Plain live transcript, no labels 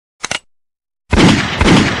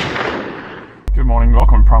morning,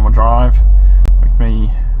 welcome to Primal Drive. With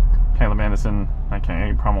me, Caleb Anderson,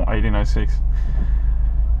 aka Primal 1806.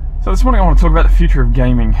 So this morning I want to talk about the future of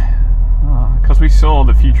gaming. Because we saw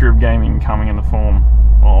the future of gaming coming in the form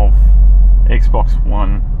of Xbox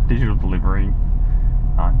One, digital delivery,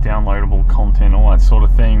 downloadable content, all that sort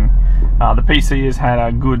of thing. The PC has had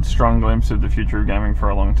a good, strong glimpse of the future of gaming for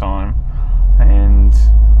a long time. And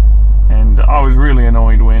I was really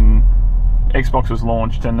annoyed when Xbox was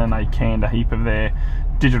launched and then they canned a heap of their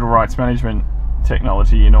digital rights management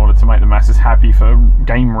technology in order to make the masses happy for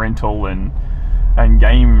game rental and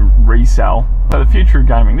game resale. So the future of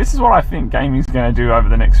gaming, this is what I think gaming is going to do over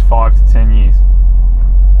the next 5 to 10 years.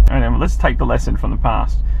 And then let's take the lesson from the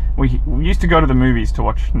past. We used to go to the movies to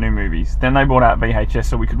watch new movies. Then they brought out VHS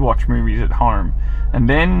so we could watch movies at home. And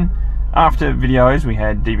then after videos we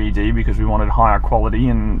had DVD because we wanted higher quality,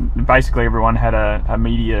 and basically everyone had a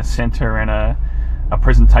media center and a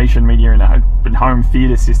presentation media and home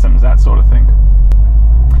theater systems, that sort of thing.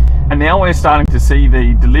 And now we're starting to see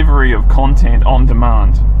the delivery of content on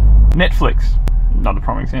demand. Netflix, another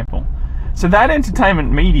prime example. So that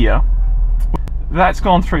entertainment media, that's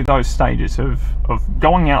gone through those stages of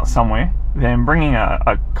going out somewhere, then bringing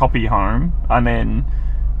a copy home, and then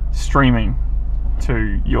streaming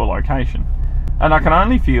to your location. And I can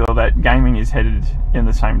only feel that gaming is headed in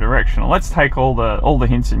the same direction. Let's take all the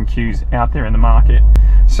hints and cues out there in the market.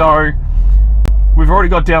 So we've already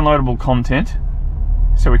got downloadable content,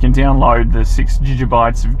 so we can download the 6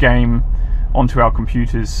 gigabytes of game onto our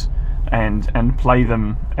computers and play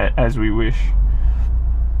them as we wish.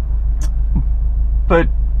 But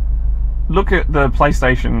look at the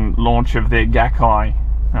PlayStation launch of their Gakai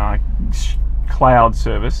cloud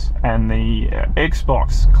service and the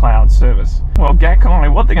Xbox cloud service. Well,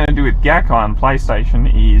 Gakai, what they're going to do with Gakai on PlayStation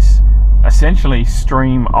is essentially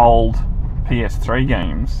stream old PS3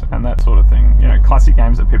 games and that sort of thing. You know, classic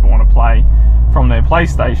games that people want to play from their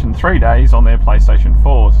PlayStation 3 days on their PlayStation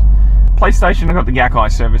 4s. PlayStation have got the Gakai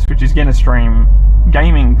service, which is going to stream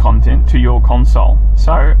gaming content to your console.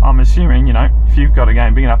 So I'm assuming, you know, if you've got a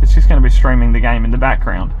game big enough, it's just going to be streaming the game in the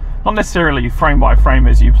background. Not necessarily frame by frame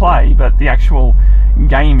as you play, but the actual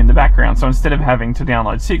game in the background. So instead of having to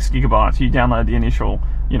download 6 gigabytes, you download the initial,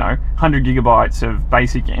 you know, 100 gigabytes of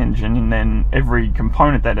basic engine, and then every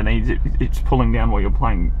component that it needs, it's pulling down while you're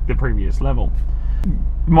playing the previous level.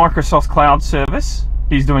 Microsoft's cloud service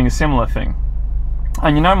is doing a similar thing.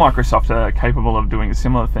 And you know Microsoft are capable of doing a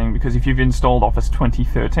similar thing because if you've installed Office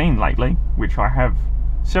 2013 lately, which I have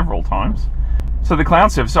several times, so the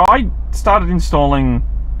cloud service. So I started installing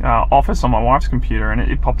Office on my wife's computer, and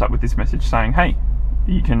it popped up with this message saying, hey,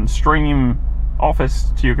 you can stream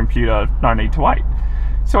Office to your computer, no need to wait.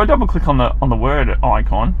 So I double click on the Word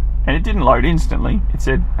icon, and it didn't load instantly. It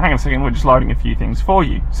said, hang on a second, we're just loading a few things for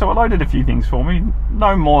you. So it loaded a few things for me,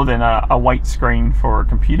 no more than a wait screen for a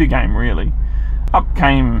computer game really. Up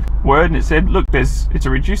came Word and it said, look, it's a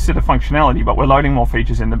reduced set of functionality, but we're loading more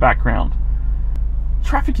features in the background.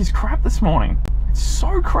 Traffic is crap this morning. It's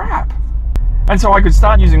so crap. And so I could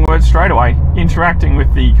start using Word straight away, interacting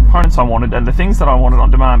with the components I wanted, and the things that I wanted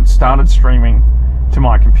on demand started streaming to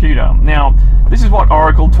my computer. Now, this is what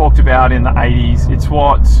Oracle talked about in the 80s.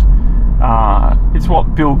 It's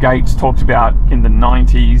what Bill Gates talked about in the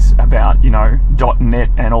 90s about, you know, .NET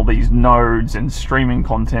and all these nodes and streaming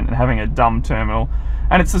content and having a dumb terminal.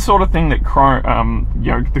 And it's the sort of thing that Chrome,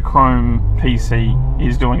 you know, the Chrome PC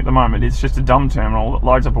is doing at the moment. It's just a dumb terminal that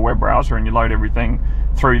loads up a web browser and you load everything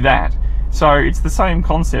through that. So it's the same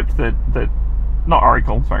concept that not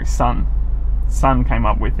Oracle, sorry, Sun came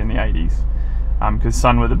up with in the 80s, because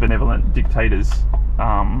Sun were the benevolent dictators,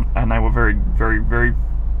 and they were very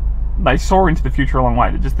they saw into the future a long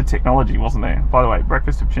way. Just the technology wasn't there. By the way,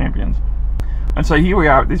 breakfast of champions. And so here we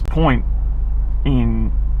are at this point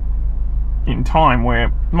in time where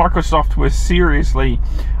Microsoft was seriously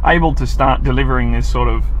able to start delivering this sort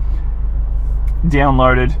of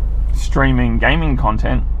downloaded streaming gaming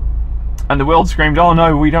content. And the world screamed, oh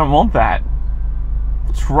no, we don't want that.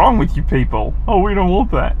 What's wrong with you people? Oh, we don't want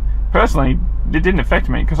that. Personally, it didn't affect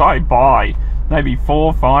me because I buy maybe 4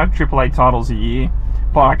 or 5 AAA titles a year,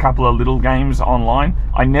 buy a couple of little games online.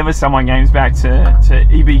 I never sell my games back to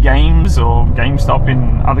EB Games or GameStop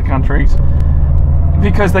in other countries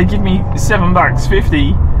because they give me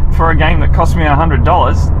 $7.50 for a game that cost me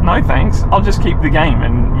 $100. No thanks, I'll just keep the game,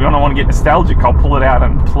 and when I want to get nostalgic, I'll pull it out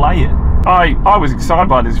and play it. I was excited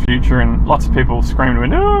by this future, and lots of people screamed at me,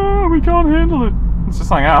 no, we can't handle it. It's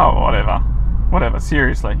just like, oh, whatever,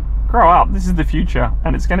 seriously. Grow up, this is the future,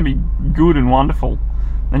 and it's going to be good and wonderful,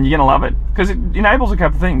 and you're going to love it, because it enables a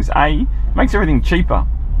couple of things. A, makes everything cheaper.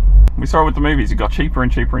 We saw it with the movies. It got cheaper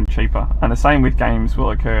and cheaper and cheaper, and the same with games will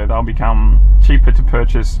occur. They'll become cheaper to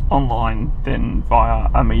purchase online than via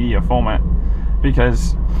a media format,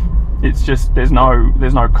 because it's just there's no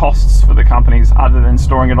costs for the companies other than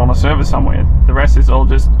storing it on a server somewhere. The rest is all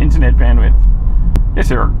just internet bandwidth. Yes,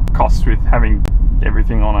 there are costs with having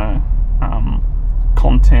everything on a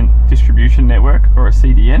content distribution network or a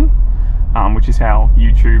CDN, which is how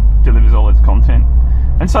YouTube delivers all its content.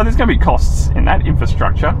 And so there's going to be costs in that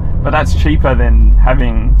infrastructure, but that's cheaper than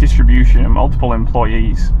having distribution and multiple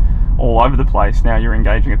employees all over the place. Now you're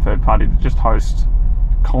engaging a third party to just host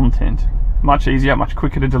content. Much easier, much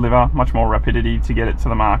quicker to deliver, much more rapidity to get it to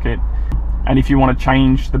the market. And if you want to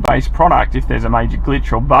change the base product, if there's a major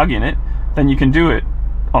glitch or bug in it, then you can do it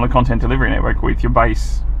on the content delivery network with your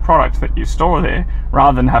base product that you store there,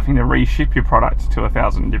 rather than having to reship your product to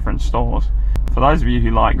 1,000 different stores. For those of you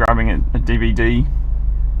who like grabbing a DVD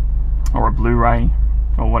or a Blu-ray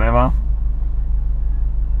or whatever,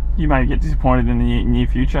 you may get disappointed in the near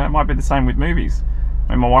future. It might be the same with movies.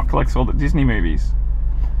 I mean, my wife collects all the Disney movies.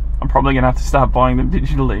 I'm probably going to have to start buying them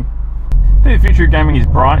digitally. The future of gaming is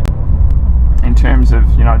bright in terms of,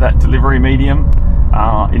 you know, that delivery medium.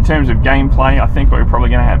 In terms of gameplay, I think we're probably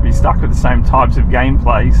going to have to be stuck with the same types of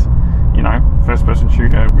gameplays, you know, first-person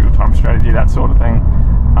shooter, real-time strategy, that sort of thing.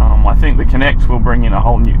 I think the Kinect will bring in a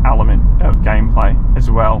whole new element of gameplay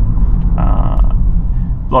as well.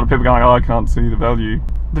 A lot of people going, oh, I can't see the value.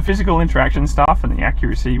 The physical interaction stuff and the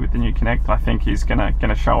accuracy with the new Kinect, I think, is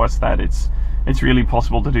gonna show us that it's really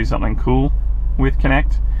possible to do something cool with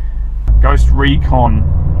Kinect. Ghost Recon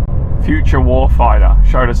Future Warfighter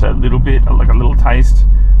showed us a little bit, like a little taste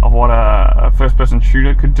of what a first-person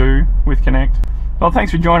shooter could do with Kinect. Well,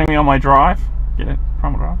 thanks for joining me on my drive. Get it?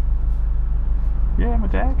 Primal drive? Yeah, my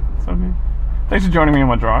dad. So good. Thanks for joining me on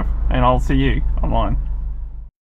my drive, and I'll see you online.